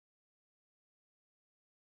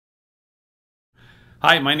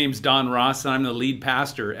Hi, my name's Don Ross, and I'm the lead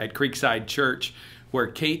pastor at Creekside Church, where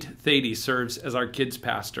Kate Thaete serves as our kids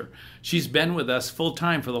pastor. She's been with us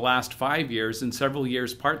full-time for the last 5 years and several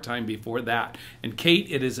years part-time before that. And Kate,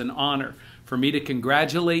 it is an honor for me to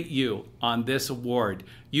congratulate you on this award.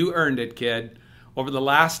 You earned it, kid. Over the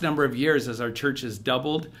last number of years, as our church has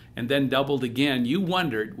doubled and then doubled again, you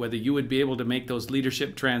wondered whether you would be able to make those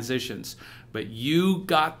leadership transitions. But you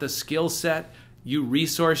got the skill set. You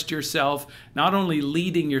resourced yourself, not only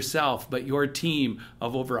leading yourself, but your team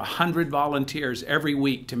of over 100 volunteers every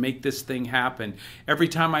week to make this thing happen. Every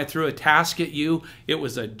time I threw a task at you, it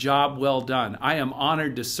was a job well done. I am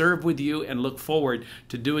honored to serve with you and look forward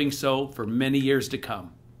to doing so for many years to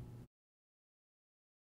come.